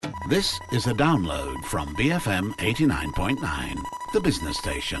This is a download from BFM 89.9, the business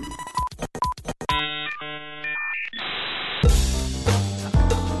station.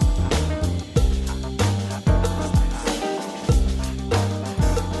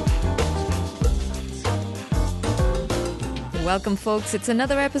 Welcome, folks. It's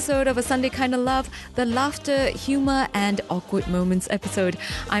another episode of A Sunday Kind of Love, the laughter, humour and awkward moments episode.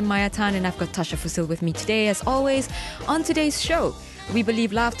 I'm Maya Tan and I've got Tasha Fusil with me today. As always, on today's show, we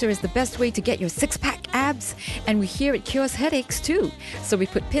believe laughter is the best way to get your six-pack abs, and we hear it cures headaches too. So we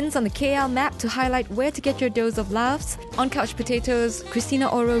put pins on the KL map to highlight where to get your dose of laughs. On Couch Potatoes, Christina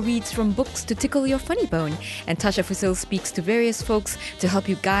Orow reads from books to tickle your funny bone, and Tasha Fusil speaks to various folks to help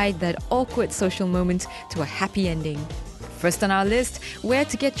you guide that awkward social moment to a happy ending. First on our list, where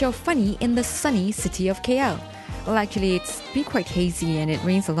to get your funny in the sunny city of KL. Well, actually, it's been quite hazy and it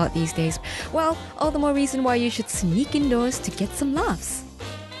rains a lot these days. Well, all the more reason why you should sneak indoors to get some laughs.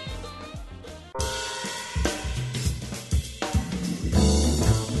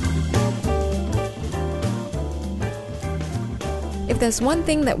 If there's one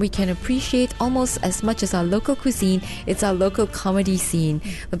thing that we can appreciate almost as much as our local cuisine, it's our local comedy scene.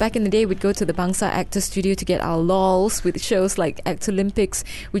 Back in the day, we'd go to the Bangsa Actor Studio to get our lols with shows like Act Olympics,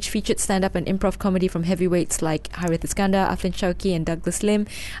 which featured stand-up and improv comedy from heavyweights like Harith Iskandar, Aflin Shauki and Douglas Lim.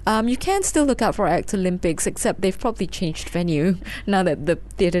 You can still look out for Act Olympics, except they've probably changed venue now that the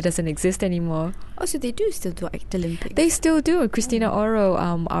theatre doesn't exist anymore. Oh, so they do still do Act Olympics? They still do. Christina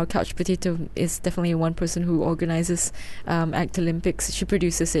Orow, our couch potato, is definitely one person who organises Act Olympics. She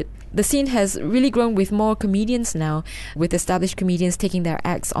produces it. The scene has really grown with more comedians now, with established comedians taking their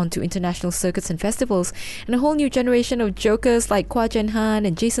acts onto international circuits and festivals. And a whole new generation of jokers like Kwa Jen Han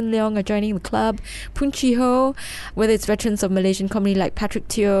and Jason Leong are joining the club. Poon Chi Ho, whether it's veterans of Malaysian comedy like Patrick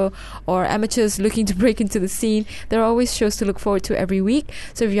Teo or amateurs looking to break into the scene, there are always shows to look forward to every week.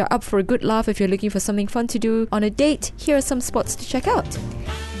 So if you're up for a good laugh, if you're looking for something fun to do on a date, here are some spots to check out.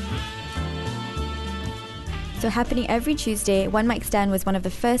 So happening every Tuesday, One Mic Stand was one of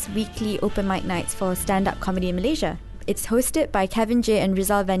the first weekly open mic nights for stand-up comedy in Malaysia. It's hosted by Kevin J and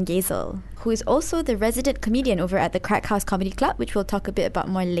Rizal Van Gazel, who is also the resident comedian over at the Crack House Comedy Club, which we'll talk a bit about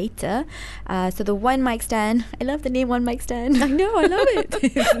more later. So the One Mic Stand, I love the name One Mic Stand. I know, I love it.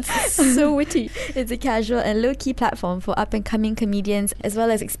 It's so witty. It's a casual and low-key platform for up-and-coming comedians as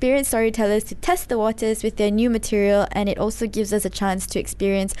well as experienced storytellers to test the waters with their new material, and it also gives us a chance to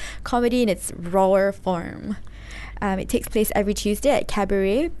experience comedy in its rawer form. It takes place every Tuesday at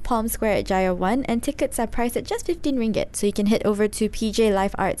Cabaret, Palm Square at Jaya 1, and tickets are priced at just 15 ringgit. So you can head over to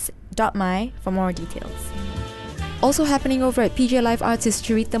pjlifearts.my for more details. Also happening over at PJ Live Arts is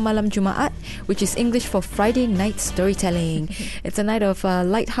Cerita Malam Jumaat, which is English for Friday night storytelling. It's a night of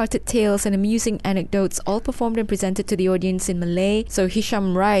light-hearted tales and amusing anecdotes, all performed and presented to the audience in Malay. So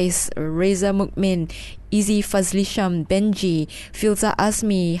Hisham Rais, Reza Mukmin, Izzy Fazlisham, Benji, Filza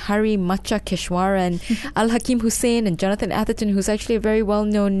Azmi, Hari Macha Keshwaran, Al-Hakim Hussein and Jonathan Atherton, who's actually a very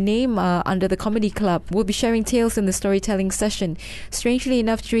well-known name under the comedy club, will be sharing tales in the storytelling session. Strangely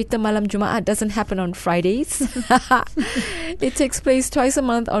enough, Cerita Malam Jumaat doesn't happen on Fridays. It takes place twice a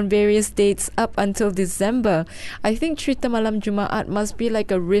month on various dates up until December. I think Cerita Malam Jumaat must be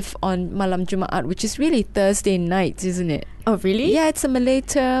like a riff on Malam Jumaat, which is really Thursday night, isn't it? Oh, really? Yeah, it's a Malay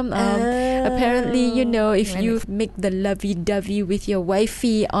term. Apparently, you know, if you make the lovey-dovey with your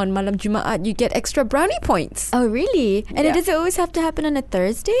wifey on Malam Jumaat, you get extra brownie points. Oh, really? And Yeah. does it always have to happen on a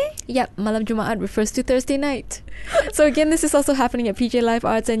Thursday? Yep, Malam Jumaat refers to Thursday night. So again, this is also happening at PJ Live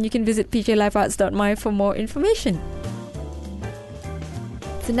Arts, and you can visit pjlifearts.my for more information.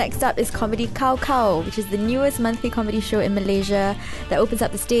 So next up is Comedy Kau Kau, which is the newest monthly comedy show in Malaysia that opens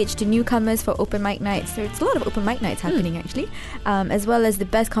up the stage to newcomers for open mic nights. So it's a lot of open mic nights happening actually, as well as the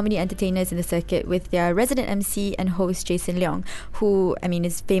best comedy entertainers in the circuit with their resident MC and host Jason Leong, who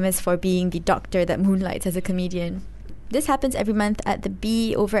is famous for being the doctor that moonlights as a comedian. This happens every month at the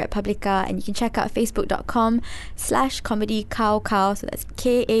B over at Publica, and you can check out facebook.com/comedy Kau Kau, so that's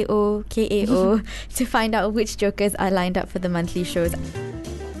KAOKAO, to find out which jokers are lined up for the monthly shows.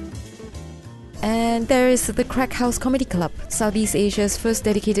 And there is the Crack House Comedy Club, Southeast Asia's first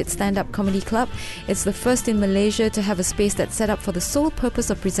dedicated stand-up comedy club. It's the first in Malaysia to have a space that's set up for the sole purpose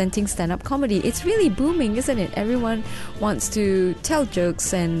of presenting stand-up comedy. It's really booming, isn't it? Everyone wants to tell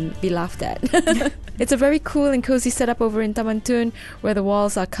jokes and be laughed at. It's a very cool and cozy setup over in Taman Tun, where the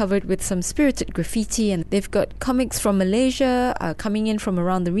walls are covered with some spirited graffiti, and they've got comics from Malaysia coming in from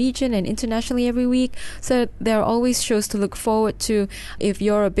around the region and internationally every week. So there are always shows to look forward to. If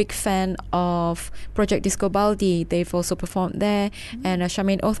you're a big fan of Project Disco Baldi, they've also performed there, and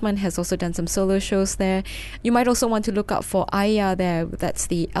Charmaine Othman has also done some solo shows there. You might also want to look out for Aya there. That's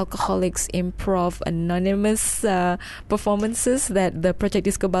the Alcoholics Improv Anonymous performances that the Project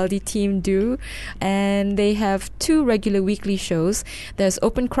Disco Baldi team do, and they have 2 regular weekly shows. There's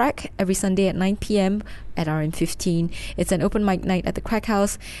Open Crack every Sunday at 9 p.m. at RM15. It's an open mic night at the Crack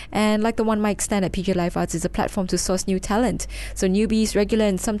House, and like the One Mic Stand at PJ Live Arts, is a platform to source new talent. So newbies, regular,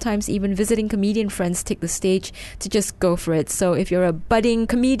 and sometimes even visiting comedian friends take the stage to just go for it. So if you're a budding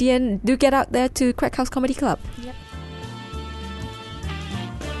comedian, do get out there to Crack House Comedy Club. Yep.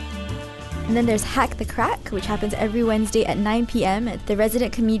 And then there's Hack the Crack, which happens every Wednesday at 9 p.m. The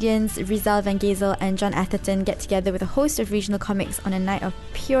resident comedians Rizal Van Gazel and John Atherton get together with a host of regional comics on a night of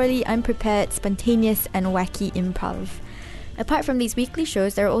purely unprepared, spontaneous and wacky improv. Apart from these weekly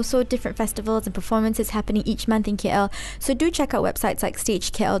shows, there are also different festivals and performances happening each month in KL, so do check out websites like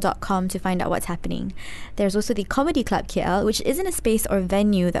stagekl.com to find out what's happening. There's also the Comedy Club KL, which isn't a space or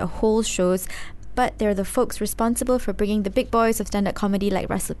venue that holds shows, but they're the folks responsible for bringing the big boys of stand-up comedy like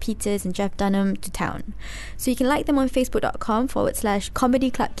Russell Peters and Jeff Dunham to town. So you can like them on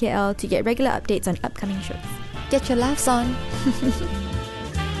facebook.com/Comedy Club KL to get regular updates on upcoming shows. Get your laughs on.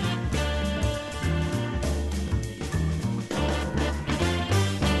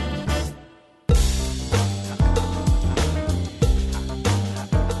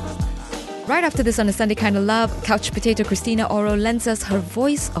 Right after this on A Sunday Kind of Love, couch potato Christina Orow lends us her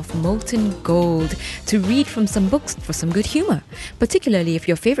voice of molten gold to read from some books for some good humour, particularly if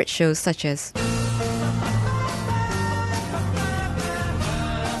your favourite shows such as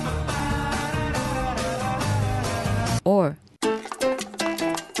or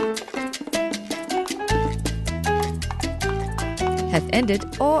have ended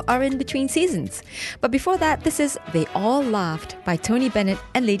or are in between seasons. But before that, this is They All Laughed by Tony Bennett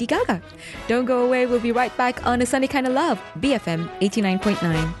and Lady Gaga. Don't go away, we'll be right back on A Sunday Kind of Love, BFM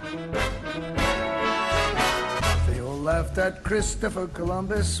 89.9. They all laughed at Christopher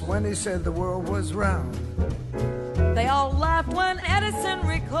Columbus when he said the world was round. They all laughed when Edison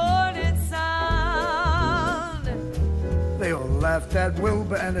recorded sound. They all laughed at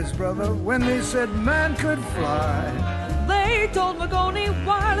Wilbur and his brother when they said man could fly. They told Magoni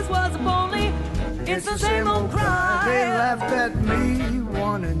wireless was a phony. It's the same old cry. They laughed at me,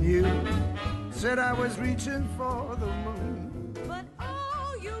 warning you. Said I was reaching for the moon. But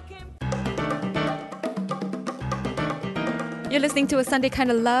oh, you can. You're listening to A Sunday Kind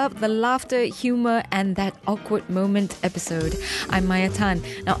of Love, the laughter, humour and that awkward moment episode. I'm Maya Tan.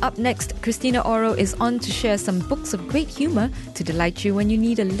 Now up next, Christina Orow is on to share some books of great humour to delight you when you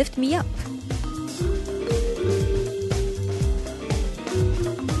need a lift me up.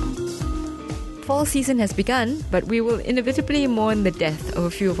 Fall season has begun, but we will inevitably mourn the death of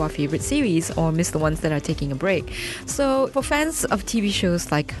a few of our favourite series or miss the ones that are taking a break. So for fans of TV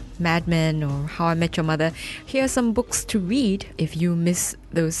shows like Mad Men or How I Met Your Mother, here are some books to read if you miss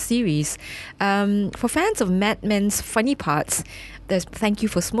those series. For fans of Mad Men's funny parts, there's Thank You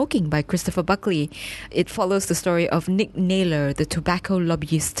for Smoking by Christopher Buckley. It follows the story of Nick Naylor, the tobacco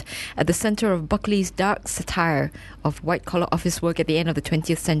lobbyist, at the centre of Buckley's dark satire of white-collar office work at the end of the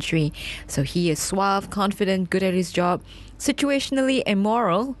 20th century. So he is suave, confident, good at his job, situationally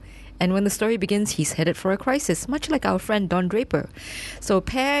immoral, and when the story begins, he's headed for a crisis, much like our friend Don Draper. So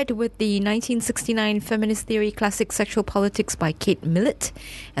paired with the 1969 feminist theory classic Sexual Politics by Kate Millett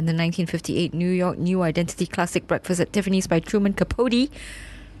and the 1958 New York New Identity classic Breakfast at Tiffany's by Truman Capote,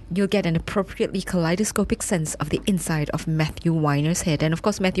 you'll get an appropriately kaleidoscopic sense of the inside of Matthew Weiner's head. And of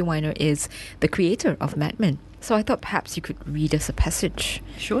course, Matthew Weiner is the creator of Mad Men. So I thought perhaps you could read us a passage.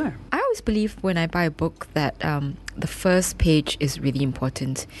 Sure. I always believe when I buy a book that the first page is really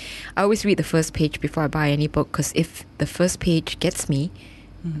important. I always read the first page before I buy any book, because if the first page gets me,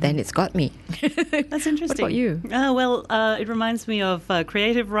 then it's got me. That's interesting. What about you? It reminds me of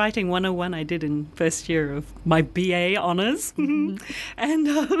Creative Writing 101 I did in first year of my BA honours. And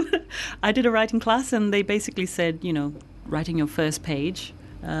I did a writing class, and they basically said, writing your first page,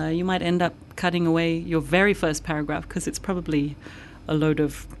 you might end up cutting away your very first paragraph because it's probably a load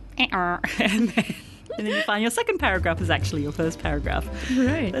of and then you find your second paragraph is actually your first paragraph.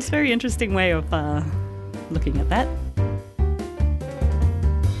 Right. That's a very interesting way of looking at that.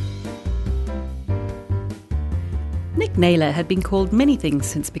 Nick Naylor had been called many things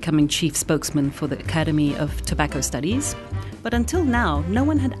since becoming chief spokesman for the Academy of Tobacco Studies. But until now, no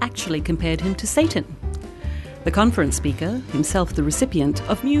one had actually compared him to Satan. The conference speaker, himself the recipient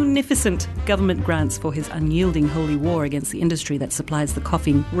of munificent government grants for his unyielding holy war against the industry that supplies the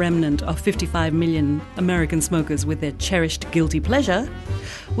coughing remnant of 55 million American smokers with their cherished guilty pleasure,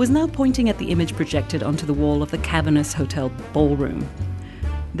 was now pointing at the image projected onto the wall of the cavernous hotel ballroom.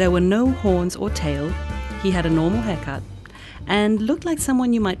 There were no horns or tail, he had a normal haircut, and looked like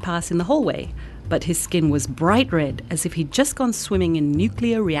someone you might pass in the hallway, but his skin was bright red, as if he'd just gone swimming in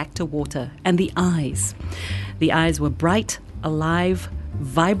nuclear reactor water. And the eyes were bright, alive,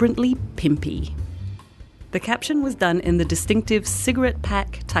 vibrantly pimpy. The caption was done in the distinctive cigarette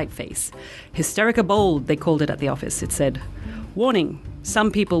pack typeface. Hysterica bold, they called it at the office. It said, "Warning,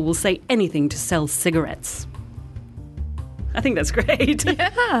 some people will say anything to sell cigarettes." I think that's great.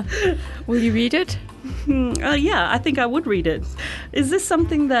 Yeah. Will you read it? Yeah, I think I would read it. Is this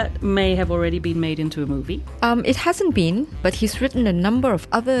something that may have already been made into a movie? It hasn't been, but he's written a number of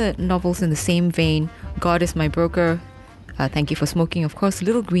other novels in the same vein. God is My Broker, Thank You for Smoking, of course,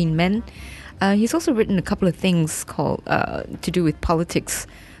 Little Green Men. He's also written a couple of things called to do with politics,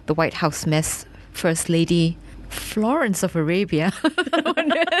 The White House Mess, First Lady, Florence of Arabia.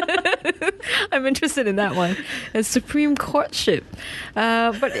 I'm interested in that one. A Supreme Courtship.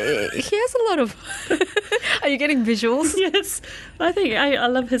 But he has a lot of... Are you getting visuals? Yes. I think I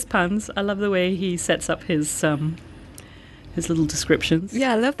love his puns. I love the way he sets up his little descriptions.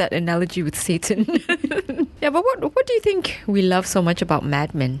 Yeah, I love that analogy with Satan. Yeah, but what do you think we love so much about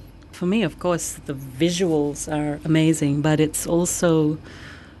Mad Men? For me, of course, the visuals are amazing, but it's also...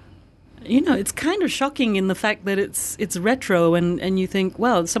 it's kind of shocking in the fact that it's retro and you think,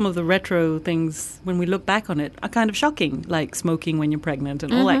 well, some of the retro things, when we look back on it, are kind of shocking, like smoking when you're pregnant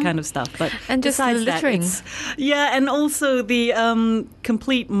and all that kind of stuff. But and just besides littering. And also the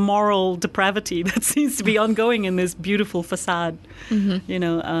complete moral depravity that seems to be ongoing in this beautiful facade.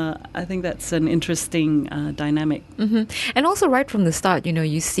 I think that's an interesting dynamic. And also right from the start,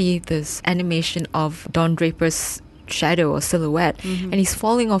 you see this animation of Don Draper's shadow or silhouette, and he's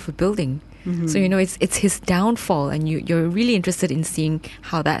falling off a building. So it's his downfall, and you're really interested in seeing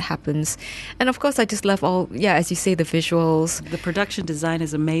how that happens. And of course, I just love as you say, the visuals. The production design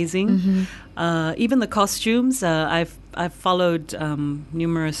is amazing. Even the costumes. I've followed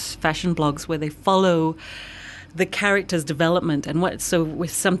numerous fashion blogs where they follow the character's development and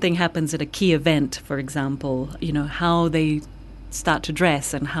if something happens at a key event, for example, how they start to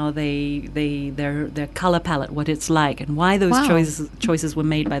dress and how their color palette, what it's like, and why those choices were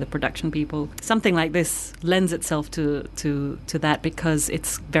made by the production people. Something like this lends itself to that because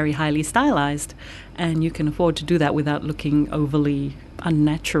it's very highly stylized, and you can afford to do that without looking overly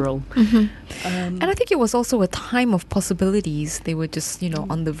unnatural. And I think it was also a time of possibilities. They were just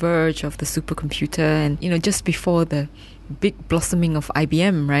on the verge of the supercomputer, and just before the big blossoming of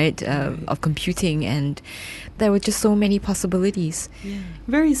IBM, right, of computing, and there were just so many possibilities.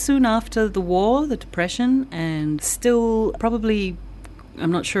 Very soon after the war, the Depression, and still probably,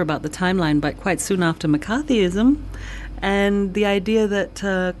 I'm not sure about the timeline, but quite soon after McCarthyism, and the idea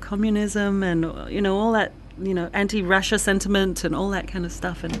that communism and all that, anti-Russia sentiment and all that kind of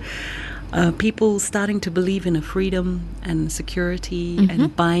stuff, and people starting to believe in a freedom and security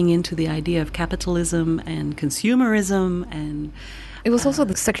and buying into the idea of capitalism and consumerism. And it was also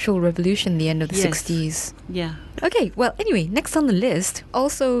the sexual revolution, the end of the 60s. Yeah. Okay, well, anyway, next on the list,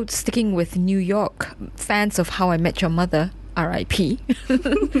 also sticking with New York, fans of How I Met Your Mother, R.I.P.,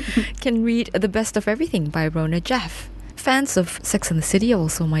 can read The Best of Everything by Rona Jaff. Fans of Sex and the City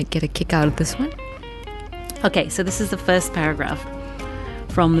also might get a kick out of this one. Okay, so this is the first paragraph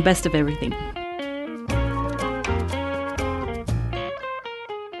from The Best of Everything.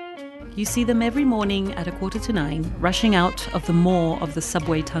 You see them every morning at 8:45, rushing out of the maw of the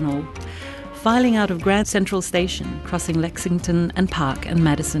subway tunnel, filing out of Grand Central Station, crossing Lexington and Park and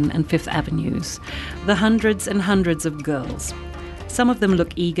Madison and Fifth Avenues, the hundreds and hundreds of girls. Some of them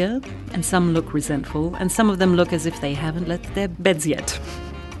look eager, and some look resentful, and some of them look as if they haven't left their beds yet.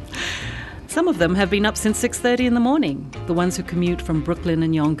 Some of them have been up since 6:30 in the morning, the ones who commute from Brooklyn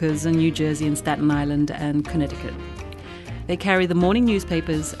and Yonkers and New Jersey and Staten Island and Connecticut. They carry the morning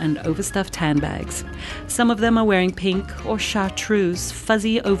newspapers and overstuffed handbags. Some of them are wearing pink or chartreuse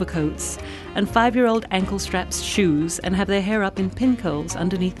fuzzy overcoats and 5-year-old ankle-strapped shoes and have their hair up in pin curls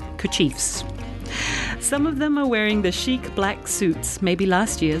underneath kerchiefs. Some of them are wearing the chic black suits, maybe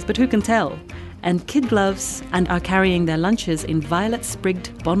last year's, but who can tell, and kid gloves, and are carrying their lunches in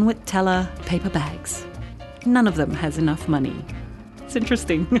violet-sprigged Bonwit Teller paper bags. None of them has enough money. It's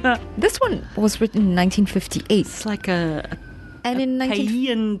interesting. This one was written in 1958. It's like a And in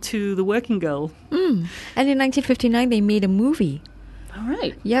payee to the working girl. And in 1959, they made a movie. All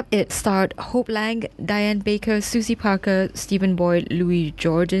right. Yep, it starred Hope Lang, Diane Baker, Susie Parker, Stephen Boyd, Louis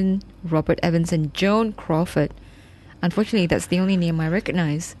Jordan, Robert Evans, and Joan Crawford. Unfortunately, that's the only name I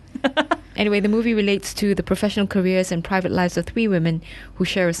recognize. Anyway, the movie relates to the professional careers and private lives of three women who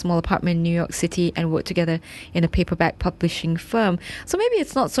share a small apartment in New York City and work together in a paperback publishing firm. So maybe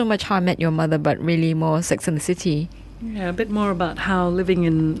it's not so much How I Met Your Mother, but really more Sex and the City. Yeah, a bit more about how living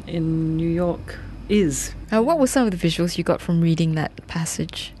in New York is. What were some of the visuals you got from reading that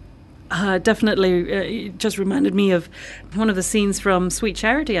passage? Definitely, it just reminded me of one of the scenes from Sweet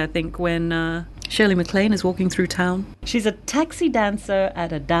Charity, I think, when Shirley MacLaine is walking through town. She's a taxi dancer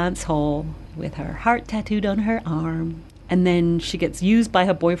at a dance hall with her heart tattooed on her arm. And then she gets used by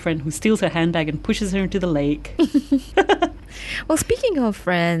her boyfriend, who steals her handbag and pushes her into the lake. Well, speaking of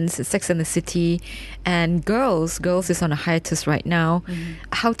Friends, Sex and the City, and Girls is on a hiatus right now.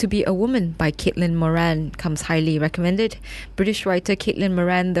 How to Be a Woman by Caitlin Moran comes highly recommended. British writer Caitlin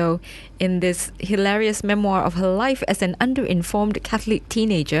Moran, though, in this hilarious memoir of her life as an underinformed Catholic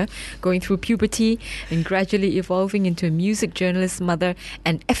teenager, going through puberty and gradually evolving into a music journalist, mother,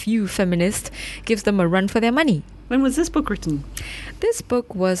 and FU feminist, gives them a run for their money. When was this book written? This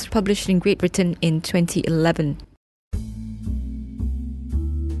book was published in Great Britain in 2011.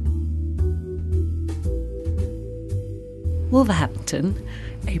 Wolverhampton,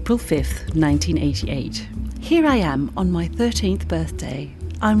 April 5th, 1988. Here I am on my 13th birthday.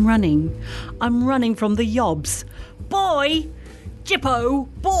 I'm running from the yobs. Boy! Jippo!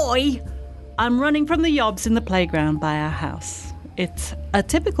 Boy! I'm running from the yobs in the playground by our house. It's a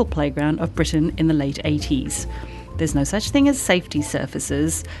typical playground of Britain in the late 80s. There's no such thing as safety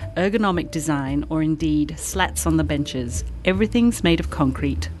surfaces, ergonomic design, or indeed slats on the benches. Everything's made of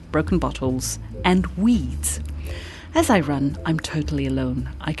concrete, broken bottles, and weeds. As I run, I'm totally alone.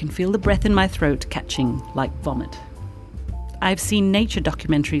 I can feel the breath in my throat catching like vomit. I've seen nature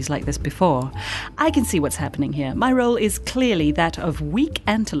documentaries like this before. I can see what's happening here. My role is clearly that of weak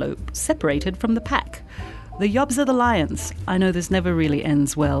antelope separated from the pack. The yobs are the lions. I know this never really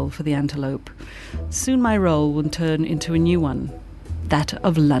ends well for the antelope. Soon my role will turn into a new one, that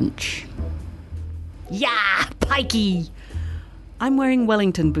of lunch. Yeah, pikey! I'm wearing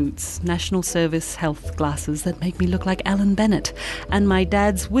Wellington boots, National Service health glasses that make me look like Alan Bennett, and my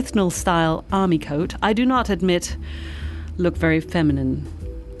dad's Withnell-style army coat. I do not admit look very feminine.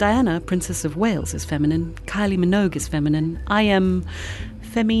 Diana, Princess of Wales, is feminine. Kylie Minogue is feminine. I am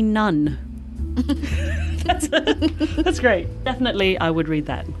femi-nun. That's great. Definitely, I would read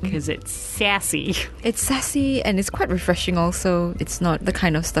that because it's sassy. It's sassy and it's quite refreshing also. It's not the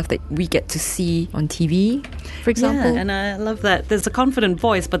kind of stuff that we get to see on TV, for example. Yeah, and I love that. There's a confident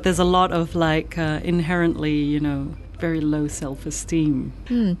voice, but there's a lot of inherently, very low self-esteem.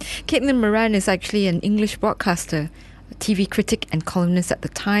 Caitlin Moran is actually an English broadcaster, a TV critic and columnist at The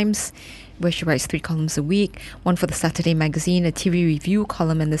Times, where she writes 3 columns a week, one for the Saturday magazine, a TV review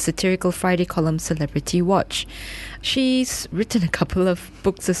column, and the satirical Friday column Celebrity Watch. She's written a couple of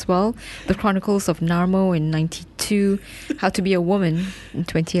books as well, The Chronicles of Narmo in 92, How to Be a Woman in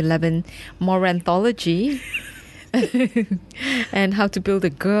 2011, Moranthology, and How to Build a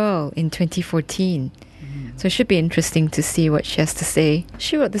Girl in 2014. So it should be interesting to see what she has to say.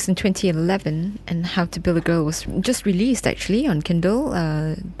 She wrote this in 2011, and How to Build a Girl was just released actually on Kindle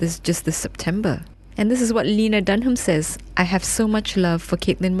this September. And this is what Lena Dunham says: I have so much love for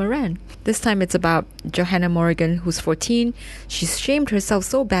Caitlin Moran. This time it's about Johanna Morrigan, who's 14. She's shamed herself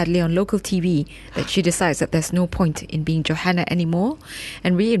so badly on local TV that she decides that there's no point in being Johanna anymore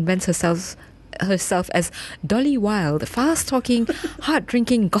and reinvents herself as Dolly Wilde, fast-talking,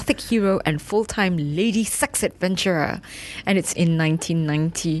 hard-drinking gothic hero and full-time lady sex adventurer. And it's in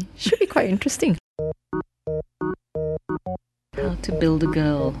 1990. Should be quite interesting. How to Build a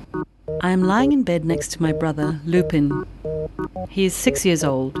Girl. I am lying in bed next to my brother, Lupin. He is 6 years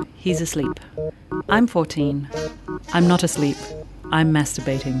old. He's asleep. I'm 14. I'm not asleep. I'm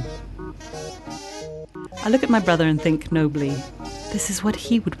masturbating. I look at my brother and think nobly, this is what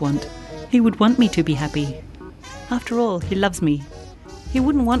he would want. He would want me to be happy. After all, he loves me. He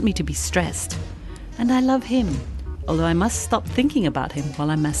wouldn't want me to be stressed. And I love him, although I must stop thinking about him while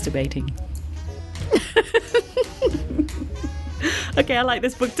I'm masturbating. Okay, I like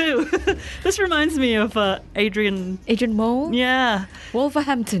this book too. This reminds me of Adrian Mole? Yeah.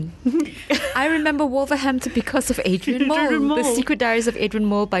 Wolverhampton. I remember Wolverhampton because of Adrian Mole. The Secret Diaries of Adrian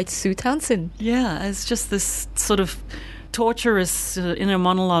Mole by Sue Townsend. Yeah, it's just this sort of torturous inner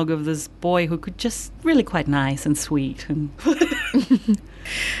monologue of this boy who could just really quite nice and sweet. And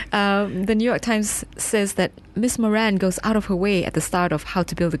The New York Times says that Miss Moran goes out of her way at the start of How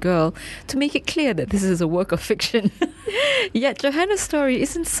to Build a Girl to make it clear that this is a work of fiction. Yet Johanna's story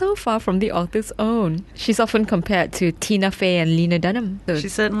isn't so far from the author's own. She's often compared to Tina Fey and Lena Dunham. So She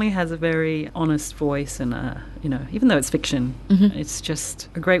certainly has a very honest voice, and even though it's fiction, it's just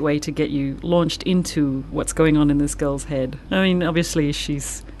a great way to get you launched into what's going on in this girl's head. I mean, obviously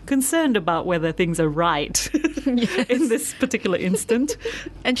she's concerned about whether things are right in this particular instant.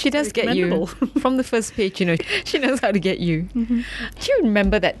 And she does get you from the first page, she knows how to get you. Do you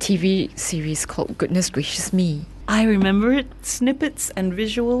remember that TV series called Goodness Gracious Me? I remember it, snippets and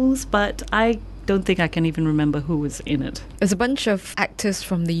visuals, but I don't think I can even remember who was in it. There's a bunch of actors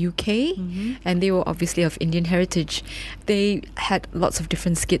from the UK, and they were obviously of Indian heritage. They had lots of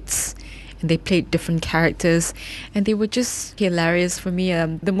different skits, and they played different characters, and they were just hilarious for me.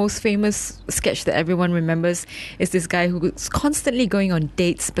 The most famous sketch that everyone remembers is this guy who's constantly going on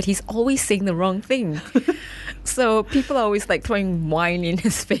dates, but he's always saying the wrong thing. So people are always like throwing wine in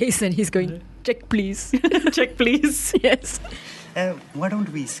his face, and he's going, "Check please." Check please. Yes. Why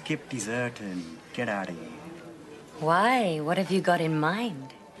don't we skip dessert and get out of here? Why? What have you got in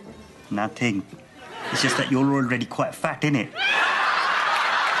mind? Nothing. It's just that you're already quite fat, innit?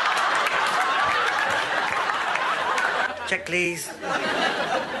 Check, please.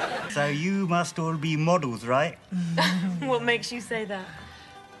 So you must all be models, right? What makes you say that?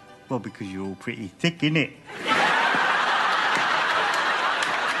 Well, because you're all pretty thick, innit?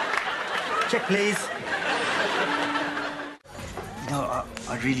 Check, please.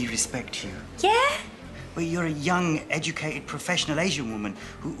 I really respect you. Yeah? Well, you're a young, educated, professional Asian woman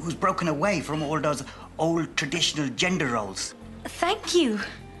who's broken away from all those old traditional gender roles. Thank you.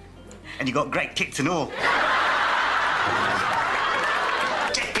 And you got great tits and all.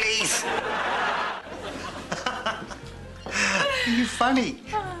 Check, please. You're funny.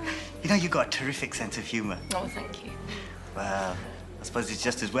 You got a terrific sense of humour. Oh, thank you. Well, I suppose it's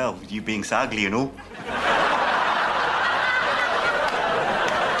just as well, you being so ugly and all.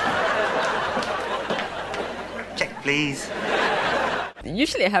 Check, please.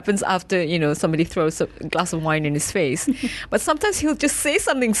 Usually it happens after, somebody throws a glass of wine in his face. But sometimes he'll just say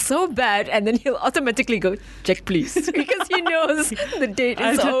something so bad and then he'll automatically go, "Check, please," because he knows the date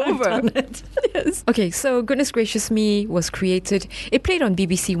is over. Yes. Okay, so Goodness Gracious Me was created. It played on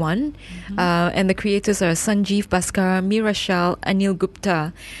BBC One, and the creators are Sanjeev Bhaskar, Meera Shah, Anil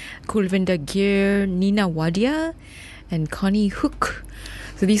Gupta, Kulvinder Gir, Nina Wadia, and Connie Hook.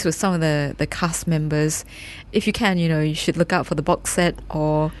 So these were some of the cast members. If you can, you should look out for the box set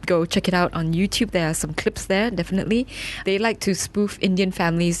or go check it out on YouTube. There are some clips there, definitely. They like to spoof Indian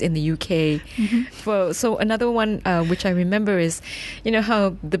families in the UK. So another one which I remember is,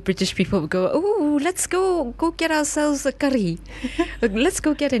 how the British people would go, "Oh, let's go get ourselves a curry. Let's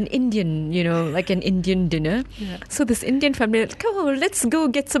go get an Indian, like an Indian dinner." Yeah. So this Indian family, "Oh, let's go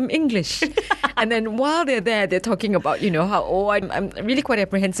get some English." And then while they're there, they're talking about, how, I'm really quite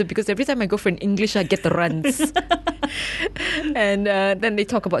apprehensive because every time I go for an English, I get the runs. And then they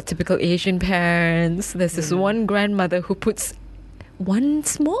talk about typical Asian parents. There's this one grandmother who puts one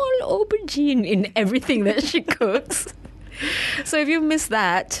small aubergine in everything that she cooks. So if you missed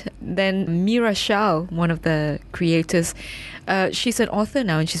that, then Meera Shah, one of the creators, she's an author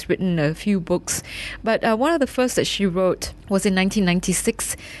now and she's written a few books. But one of the first that she wrote was in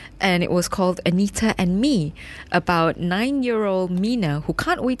 1996, and it was called Anita and Me, about 9-year-old Meena, who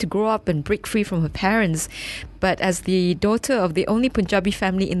can't wait to grow up and break free from her parents. But as the daughter of the only Punjabi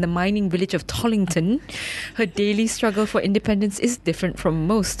family in the mining village of Tollington, her daily struggle for independence is different from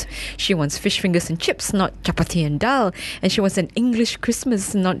most. She wants fish fingers and chips, not chapati and dal. And she wants an English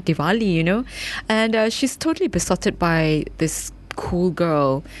Christmas, not Diwali, And she's totally besotted by this cool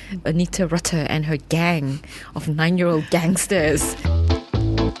girl, Anita Rutter, and her gang of 9-year-old gangsters.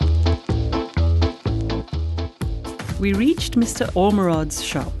 We reached Mr. Ormerod's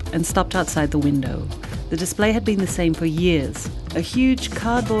shop and stopped outside the window. The display had been the same for years. A huge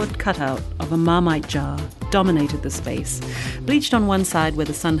cardboard cutout of a Marmite jar dominated the space, bleached on one side where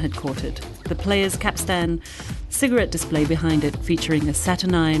the sun had caught it. The player's capstan, cigarette display behind it featuring a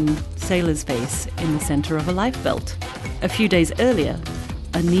saturnine sailor's face in the centre of a lifebelt. A few days earlier,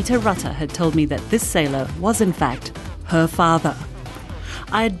 Anita Rutter had told me that this sailor was in fact her father.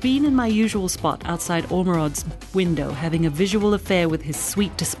 I had been in my usual spot outside Ormerod's window having a visual affair with his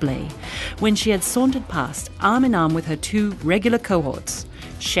sweet display when she had sauntered past, arm in arm with her two regular cohorts,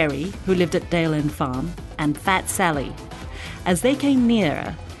 Sherry, who lived at Dale End Farm, and Fat Sally. As they came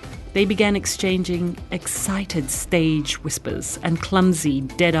nearer, They began exchanging excited stage whispers and clumsy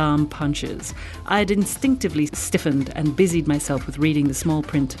dead-arm punches. I had instinctively stiffened and busied myself with reading the small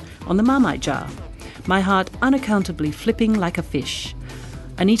print on the Marmite jar, my heart unaccountably flipping like a fish.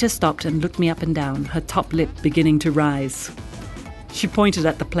 Anita stopped and looked me up and down, her top lip beginning to rise. She pointed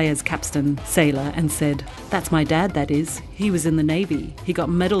at the player's capstan, sailor, and said, "That's my dad, that is. He was in the Navy. He got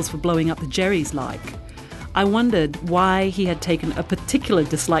medals for blowing up the Jerrys like." I wondered why he had taken a particular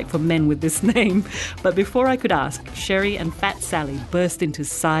dislike for men with this name, but before I could ask, Sherry and Fat Sally burst into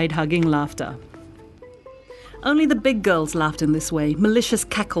side-hugging laughter. Only the big girls laughed in this way, malicious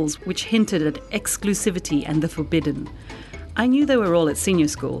cackles which hinted at exclusivity and the forbidden. I knew they were all at senior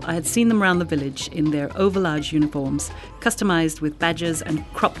school. I had seen them round the village in their overlarge uniforms, customised with badges and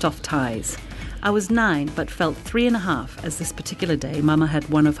cropped-off ties. I was 9, but felt 3.5, as this particular day Mama had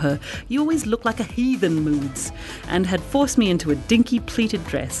one of her "you always look like a heathen" moods, and had forced me into a dinky pleated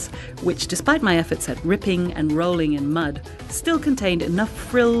dress, which, despite my efforts at ripping and rolling in mud, still contained enough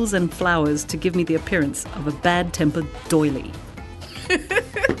frills and flowers to give me the appearance of a bad-tempered doily.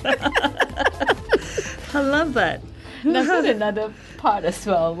 I love that. Now, I've got another part as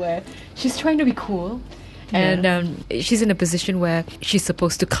well where she's trying to be cool. And she's in a position where she's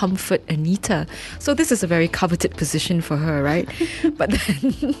supposed to comfort Anita. So this is a very coveted position for her, right? But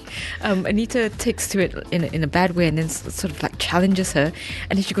then Anita takes to it in a bad way and then sort of like challenges her.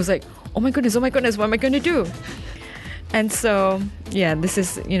 And then she goes like, oh my goodness, what am I going to do? And so, yeah, this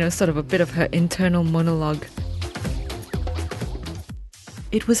is, sort of a bit of her internal monologue.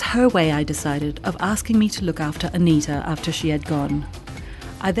 It was her way, I decided, of asking me to look after Anita after she had gone.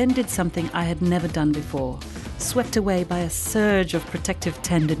 I then did something I had never done before, swept away by a surge of protective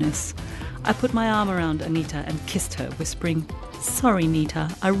tenderness. I put my arm around Anita and kissed her, whispering, "Sorry, Nita,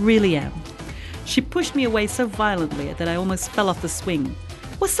 I really am." She pushed me away so violently that I almost fell off the swing.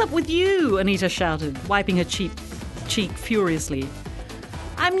 "What's up with you?" Anita shouted, wiping her cheek furiously.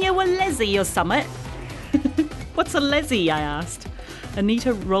 "I'm you a lezzie or summit." "What's a lezzie?" I asked.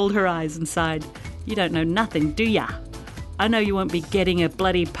 Anita rolled her eyes and sighed. "You don't know nothing, do ya? I know you won't be getting a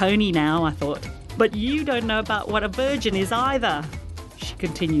bloody pony now," I thought. "But you don't know about what a virgin is either," she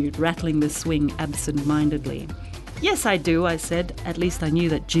continued, rattling the swing absent-mindedly. "Yes, I do," I said. At least I knew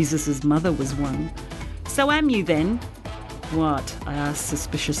that Jesus' mother was one. "So am you then?" "What?" I asked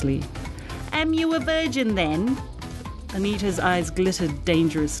suspiciously. "Am you a virgin then?" Anita's eyes glittered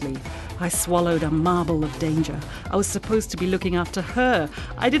dangerously. I swallowed a marble of danger. I was supposed to be looking after her.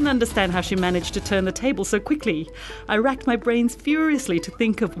 I didn't understand how she managed to turn the table so quickly. I racked my brains furiously to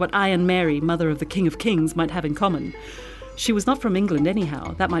think of what I and Mary, mother of the King of Kings, might have in common. She was not from England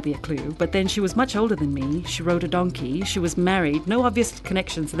anyhow, that might be a clue, but then she was much older than me. She rode a donkey, she was married, no obvious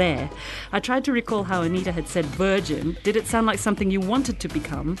connections there. I tried to recall how Anita had said virgin. Did it sound like something you wanted to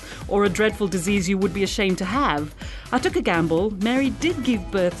become, or a dreadful disease you would be ashamed to have? I took a gamble. Mary did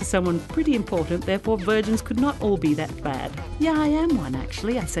give birth to someone pretty important, therefore virgins could not all be that bad. "Yeah, I am one,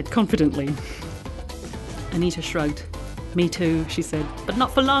 actually," I said confidently. Anita shrugged. "Me too," she said. "But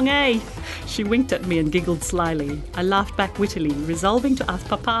not for long, eh?" She winked at me and giggled slyly. I laughed back wittily, resolving to ask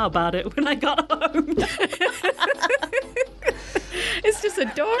Papa about it when I got home. It's just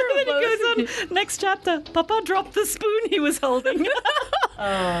adorable. And then it goes on, next chapter, Papa dropped the spoon he was holding.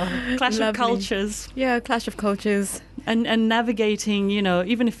 Clash of cultures. Yeah, clash of cultures. And navigating,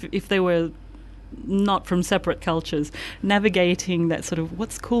 even if they were not from separate cultures, navigating that sort of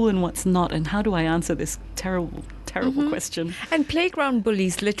what's cool and what's not, and how do I answer this terrible question. And playground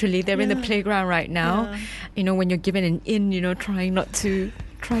bullies, literally, they're in the playground right now. Yeah. When you're given an in, trying not to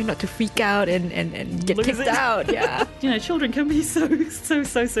freak out and get Lose kicked it. out. Yeah. Children can be so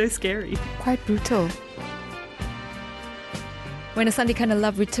scary. Quite brutal. When A Sunday Kind of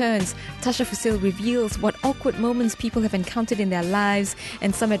Love returns, Tasha Fusil reveals what awkward moments people have encountered in their lives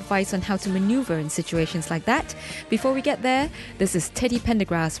and some advice on how to maneuver in situations like that. Before we get there, this is Teddy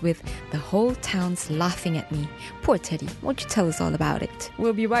Pendergrass with "The Whole Town's Laughing at Me." Poor Teddy, won't you tell us all about it?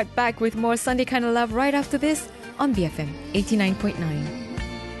 We'll be right back with more Sunday Kind of Love right after this on BFM 89.9.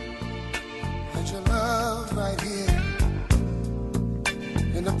 Had your love right here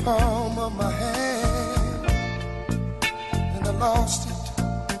in the palm of my hand. And I lost it,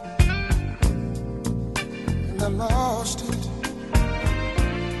 and I lost it.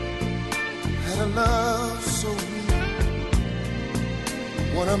 Had a love so real,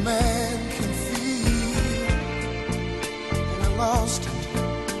 what a man can feel. And I lost it,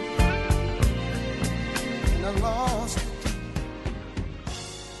 and I lost it.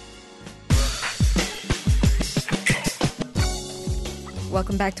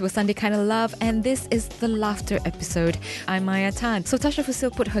 welcome back to A Sunday Kind of Love, and this is the laughter episode. I'm Maya Tan. So Tasha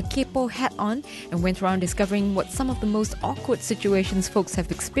Fusil put her kepo hat on and went around discovering what some of the most awkward situations folks have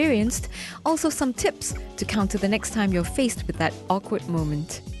experienced, also some tips to counter the next time you're faced with that awkward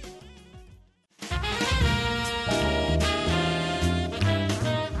moment.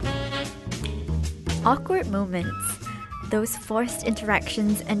 Awkward moments. Those forced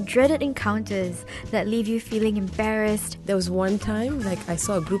interactions and dreaded encounters that leave you feeling embarrassed. There was one time, I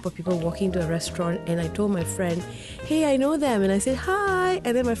saw a group of people walking to a restaurant and I told my friend, hey, I know them. And I said, hi.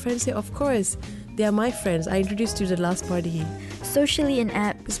 And then my friend said, of course, they are my friends. I introduced you to the last party. Socially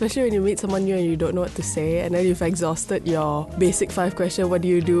inept. Especially when you meet someone new and you don't know what to say, and then you've exhausted your basic 5 questions, what do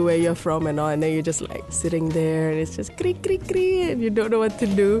you do, where you're from and all, and then you're just sitting there and it's just creak, creak, creak, and you don't know what to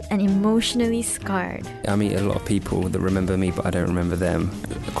do. And emotionally scarred. I meet a lot of people that remember me, but I don't remember them.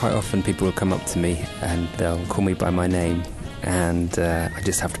 Quite often people will come up to me and they'll call me by my name, and I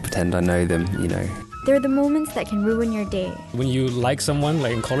just have to pretend I know them, They're the moments that can ruin your day. When you like someone,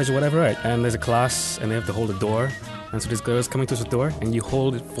 like in college or whatever, right? And there's a class and they have to hold the door. And so this girl is coming to the door and you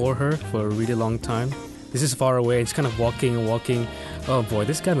hold it for her for a really long time. This is far away. It's kind of walking and walking. Oh boy,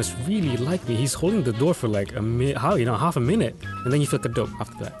 this guy must really like me. He's holding the door for half a minute. And then you feel like a dope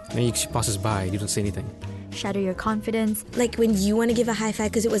after that. And then she passes by. You don't say anything. Shatter your confidence. Like when you want to give a high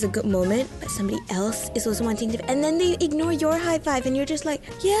five because it was a good moment, but somebody else is also wanting to, and then they ignore your high five and you're just like,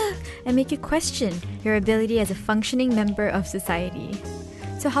 yeah. And make you question your ability as a functioning member of society.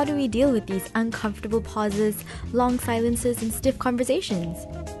 So how do we deal with these uncomfortable pauses, long silences, and stiff conversations?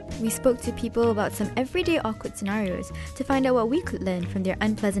 We spoke to people about some everyday awkward scenarios to find out what we could learn from their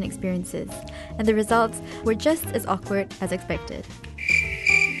unpleasant experiences. And the results were just as awkward as expected.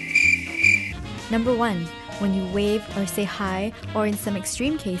 Number 1, when you wave or say hi, or in some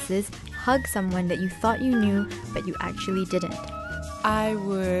extreme cases, hug someone that you thought you knew but you actually didn't. I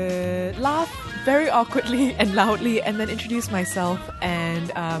would laugh very awkwardly and loudly and then introduce myself and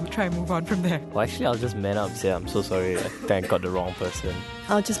try and move on from there. Well, actually, I'll just man up and say, I'm so sorry, I think I got the wrong person.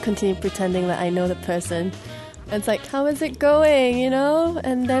 I'll just continue pretending that I know the person. It's like, how is it going,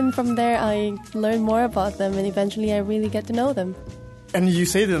 And then from there, I learn more about them and eventually I really get to know them. And you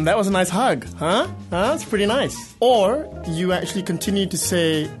say to them, that was a nice hug, huh? That's pretty nice. Or you actually continue to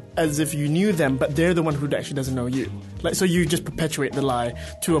say as if you knew them, but they're the one who actually doesn't know you. So you just perpetuate the lie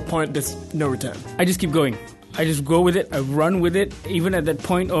to a point that's no return. I just keep going. I just go with it. I run with it. Even at that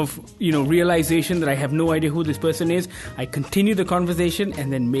point of, realization that I have no idea who this person is, I continue the conversation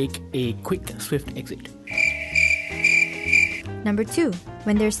and then make a quick, swift exit. Number 2,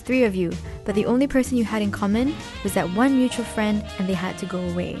 when there's 3 of you, but the only person you had in common was that one mutual friend and they had to go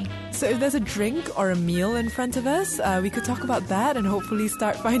away. So if there's a drink or a meal in front of us, we could talk about that and hopefully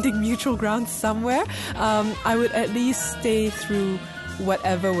start finding mutual ground somewhere. I would at least stay through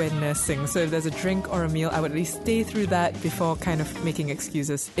whatever we're nursing. So if there's a drink or a meal, I would at least stay through that before kind of making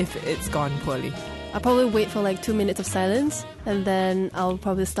excuses if it's gone poorly. I'll probably wait for 2 minutes of silence and then I'll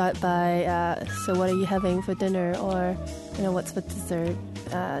probably start by, so what are you having for dinner, or, what's for dessert?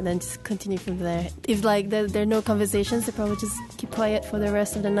 And then just continue from there. If there are no conversations, you probably just keep quiet for the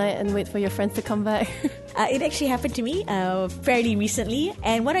rest of the night and wait for your friends to come back. It actually happened to me fairly recently,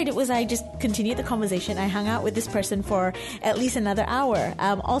 and what I did was I just continued the conversation. I hung out with this person for at least another hour.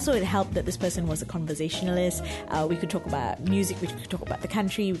 Also, it helped that this person was a conversationalist. We could talk about music, we could talk about the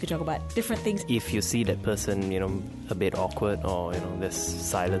country, we could talk about different things. If you see that person, a bit awkward or, there's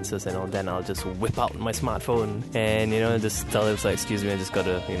silences and all, then I'll just whip out my smartphone and, just tell them, excuse me, I just got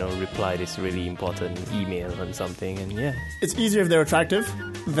to, reply this really important email on something, and yeah. It's easier if they're attractive,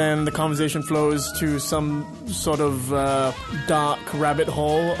 then the conversation flows to some sort of dark rabbit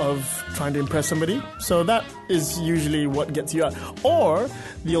hole of trying to impress somebody. So that is usually what gets you out. Or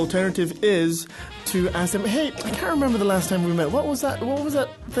the alternative is to ask them, hey, I can't remember the last time we met. What was that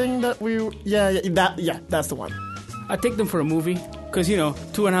thing that we... Yeah, that's the one. I take them for a movie because,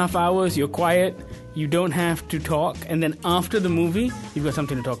 2.5 hours, you're quiet, you don't have to talk, and then after the movie, you've got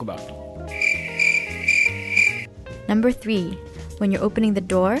something to talk about. Number 3, when you're opening the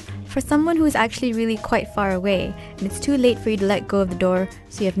door for someone who is actually really quite far away and it's too late for you to let go of the door,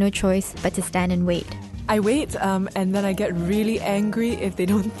 so you have no choice but to stand and wait. I wait and then I get really angry if they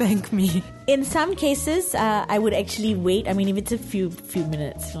don't thank me. In some cases, I would actually wait. I mean, if it's a few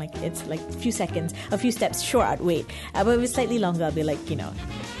minutes, it's a few seconds, a few steps, sure, I'd wait. But if it's slightly longer, I'll be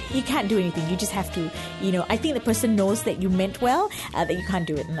you can't do anything. You just have to, I think the person knows that you meant well, that you can't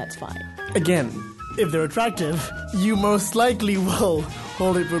do it, and that's fine. Again, if they're attractive, you most likely will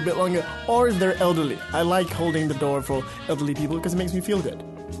hold it for a bit longer. Or if they're elderly. I like holding the door for elderly people because it makes me feel good.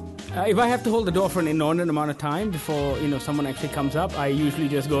 If I have to hold the door for an inordinate amount of time before someone actually comes up, I usually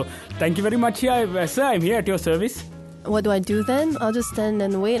just go, "Thank you very much, sir. I'm here at your service." What do I do then? I'll just stand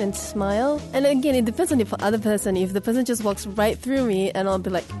and wait and smile. And again, it depends on the other person. If the person just walks right through me, and I'll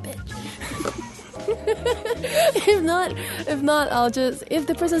be like, "Bitch." If not, I'll just, if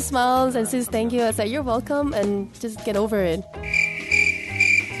the person smiles and says thank you, I'll say, "You're welcome," and just get over it.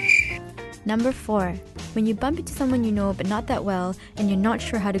 Number 4. When you bump into someone you know but not that well and you're not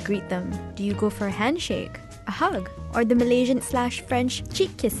sure how to greet them, do you go for a handshake, a hug, or the Malaysian/French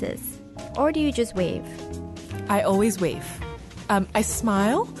cheek kisses? Or do you just wave? I always wave. I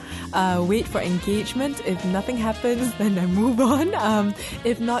smile, wait for engagement. If nothing happens, then I move on.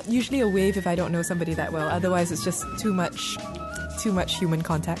 If not, usually a wave if I don't know somebody that well. Otherwise, it's just too much human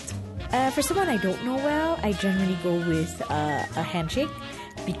contact. For someone I don't know well, I generally go with a handshake,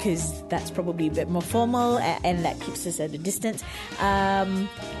 because that's probably a bit more formal and that keeps us at a distance.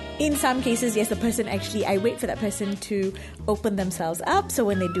 In some cases, yes, I wait for that person to open themselves up. So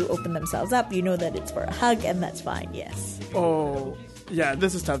when they do open themselves up, you know that it's for a hug, and that's fine, yes. Oh, yeah,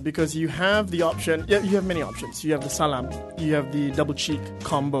 this is tough because you have the option. Yeah, you have many options. You have the salam, you have the double cheek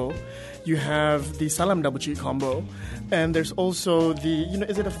combo, you have the salam double cheek combo, and there's also the,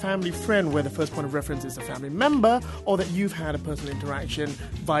 is it a family friend where the first point of reference is a family member, or that you've had a personal interaction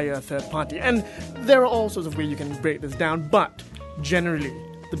via a third party. And there are all sorts of ways you can break this down, but generally,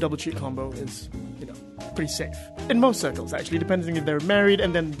 the double cheek combo is, pretty safe. In most circles, actually, depending if they're married,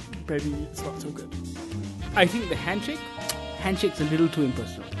 and then maybe it's not so good. I think the handshake's a little too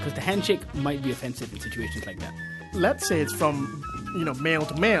impersonal, because the handshake might be offensive in situations like that. Let's say it's from, male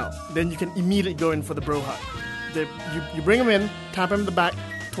to male, then you can immediately go in for the bro hug. You bring him in, tap him in the back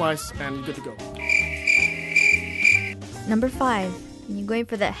twice, and you're good to go. Number 5. When you're going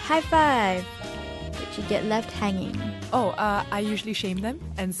for the high five, but you get left hanging. I usually shame them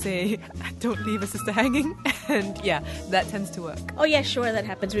and say, "Don't leave a sister hanging." And yeah, that tends to work. Oh yeah, sure, that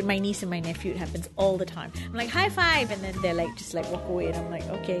happens with my niece and my nephew. It happens all the time. I'm like, "High five," and then they're like, just like walk away, and I'm like,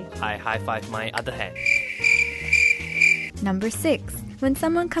 okay. I high five my other hand. Number 6. When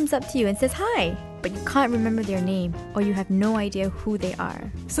someone comes up to you and says hi, but you can't remember their name, or you have no idea who they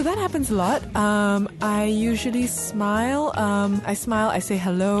are. So that happens a lot. I usually smile. I smile, I say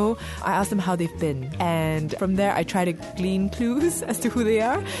hello, I ask them how they've been. And from there, I try to glean clues as to who they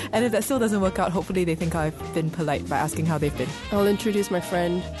are. And if that still doesn't work out, hopefully they think I've been polite by asking how they've been. I'll introduce my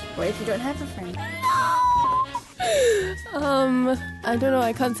friend. What if you don't have a friend? I don't know,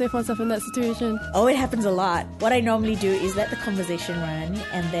 I can't save myself in that situation. Oh, it happens a lot. What I normally do is let the conversation run,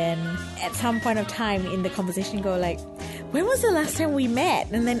 and then at some point of time in the conversation go like, when was the last time we met?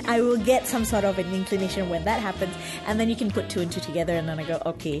 And then I will get some sort of an inclination when that happens, and then you can put 2 and 2 together, and then I go,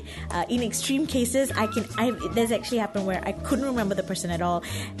 okay. In extreme cases, there's actually happened where I couldn't remember the person at all,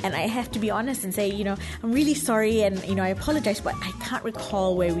 and I have to be honest and say, I'm really sorry, and I apologize, but I can't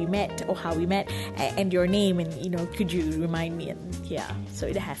recall where we met or how we met, and your name, and could you remind me? And yeah, so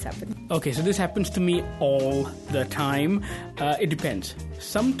it has happened. Okay, so this happens to me all the time. It depends.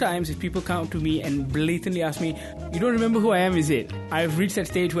 Sometimes if people come to me and blatantly ask me, "You don't remember who I am, is it?" I've reached that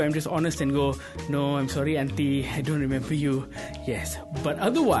stage where I'm just honest and go, "No, I'm sorry, auntie, I don't remember you." Yes, but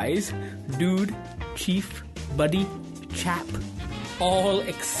otherwise, dude, chief, buddy, chap, all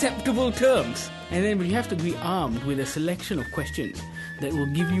acceptable terms. And then you have to be armed with a selection of questions that will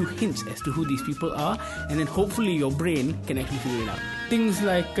give you hints as to who these people are, and then hopefully your brain can actually figure it out. Things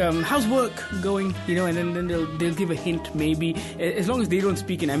like, how's work going? And then they'll give a hint, maybe, as long as they don't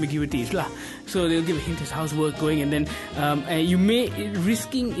speak in ambiguities. So they'll give a hint as how's work going, and then you may,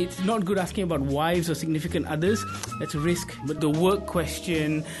 it's not good asking about wives or significant others, that's a risk, but the work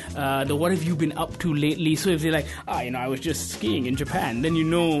question, the what have you been up to lately, so if they're like, I was just skiing in Japan, then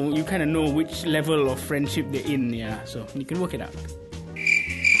you kind of know which level of friendship they're in, so you can work it out.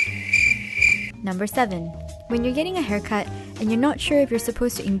 Number 7. When you're getting a haircut and you're not sure if you're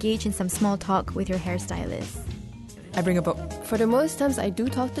supposed to engage in some small talk with your hairstylist. I bring a book. For the most times, I do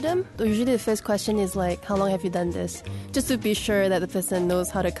talk to them. Usually the first question is like, how long have you done this? Just to be sure that the person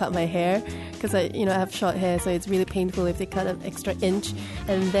knows how to cut my hair. Because I have short hair, so it's really painful if they cut an extra inch.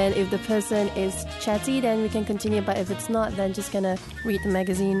 And then if the person is chatty, then we can continue. But if it's not, then just gonna read the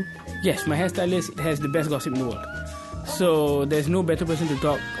magazine. Yes, my hairstylist has the best gossip in the world. So there's no better person to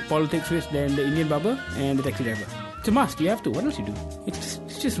talk politics with than the Indian barber and the taxi driver. It's a must. You have to. What else you do? It's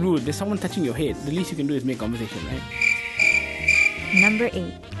just rude. There's someone touching your head. The least you can do is make conversation, right? Number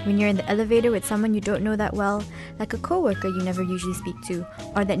 8. When you're in the elevator with someone you don't know that well, like a coworker you never usually speak to,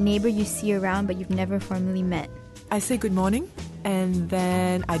 or that neighbor you see around but you've never formally met. I say good morning, and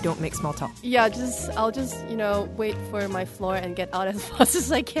then I don't make small talk. Yeah, I'll just wait for my floor and get out as fast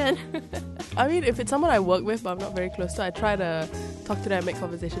as I can. I mean, if it's someone I work with but I'm not very close to, I try to talk to them and make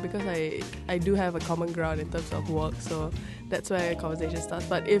conversation because I do have a common ground in terms of work, so that's where conversation starts.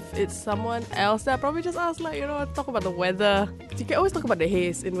 But if it's someone else, then I probably just ask, talk about the weather. You can always talk about the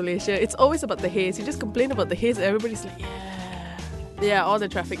haze in Malaysia. It's always about the haze. You just complain about the haze, and everybody's like, yeah, all the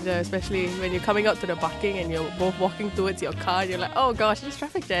traffic jam, especially when you're coming out to the parking and you're both walking towards your car and you're like, oh gosh, there's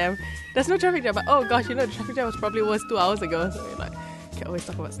traffic jam. There's no traffic jam, but oh gosh, the traffic jam was probably worse 2 hours ago. So you're like, you can always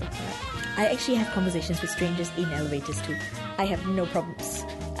talk about stuff like that. I actually have conversations with strangers in elevators too. I have no problems.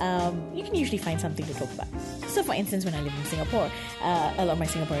 You can usually find something to talk about. So for instance, when I live in Singapore, a lot of my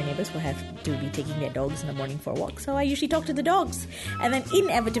Singaporean neighbours will have to be taking their dogs in the morning for a walk. So I usually talk to the dogs. And then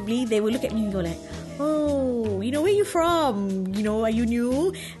inevitably, they will look at me and go like, oh, where are you from? Are you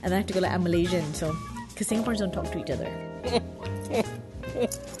new? And I have to go like, I'm Malaysian. So, because Singaporeans don't talk to each other.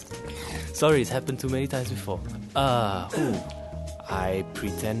 Sorry, it's happened too many times before. I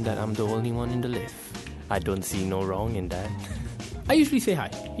pretend that I'm the only one in the lift. I don't see no wrong in that. I usually say hi.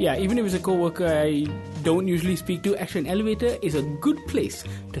 Yeah, even if it's a co-worker I don't usually speak to, actually an elevator is a good place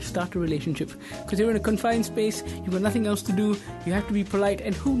to start a relationship. Because you're in a confined space, you've got nothing else to do, you have to be polite,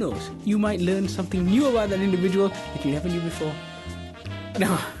 and who knows, you might learn something new about that individual that you never knew before.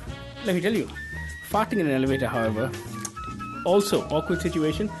 Now, let me tell you, farting in an elevator, however, also awkward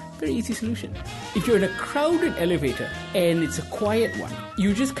situation, very easy solution. If you're in a crowded elevator and it's a quiet one,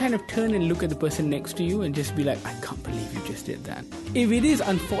 you just kind of turn and look at the person next to you and just be like, I can't believe you just did that. If it is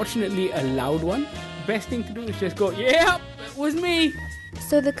unfortunately a loud one, best thing to do is just go, yeah, that was me.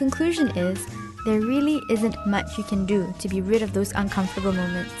 So the conclusion is, there really isn't much you can do to be rid of those uncomfortable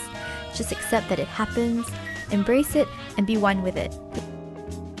moments. Just accept that it happens, embrace it, and be one with it.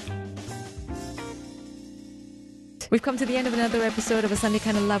 We've come to the end of another episode of A Sunday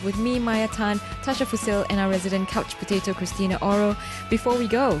Kind of Love with me, Maya Tan, Tasha Fusil, and our resident couch potato, Christina Orow. Before we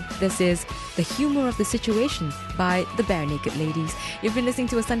go, this is The Humor of the Situation by the Bare Naked Ladies. You've been listening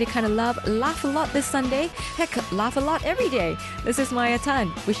to A Sunday Kind of Love. Laugh a lot this Sunday. Heck, laugh a lot every day. This is Maya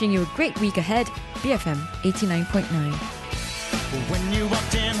Tan, wishing you a great week ahead. BFM 89.9. When you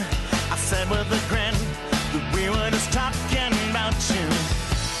walked in, I said with a grin that we were just talking about you.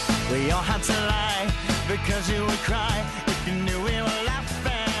 We all had to lie because you would cry if you knew we were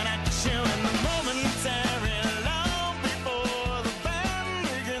laughing at you in the momentary love before the band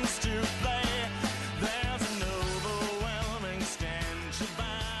begins to play. There's an overwhelming stench of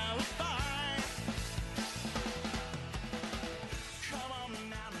alibi. Come on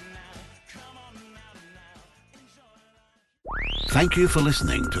now, come on now, enjoy. Thank you for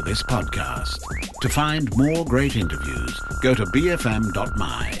listening to this podcast. To find more great interviews, go to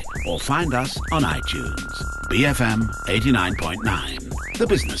bfm.my or find us on iTunes. BFM 89.9, the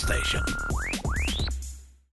business station.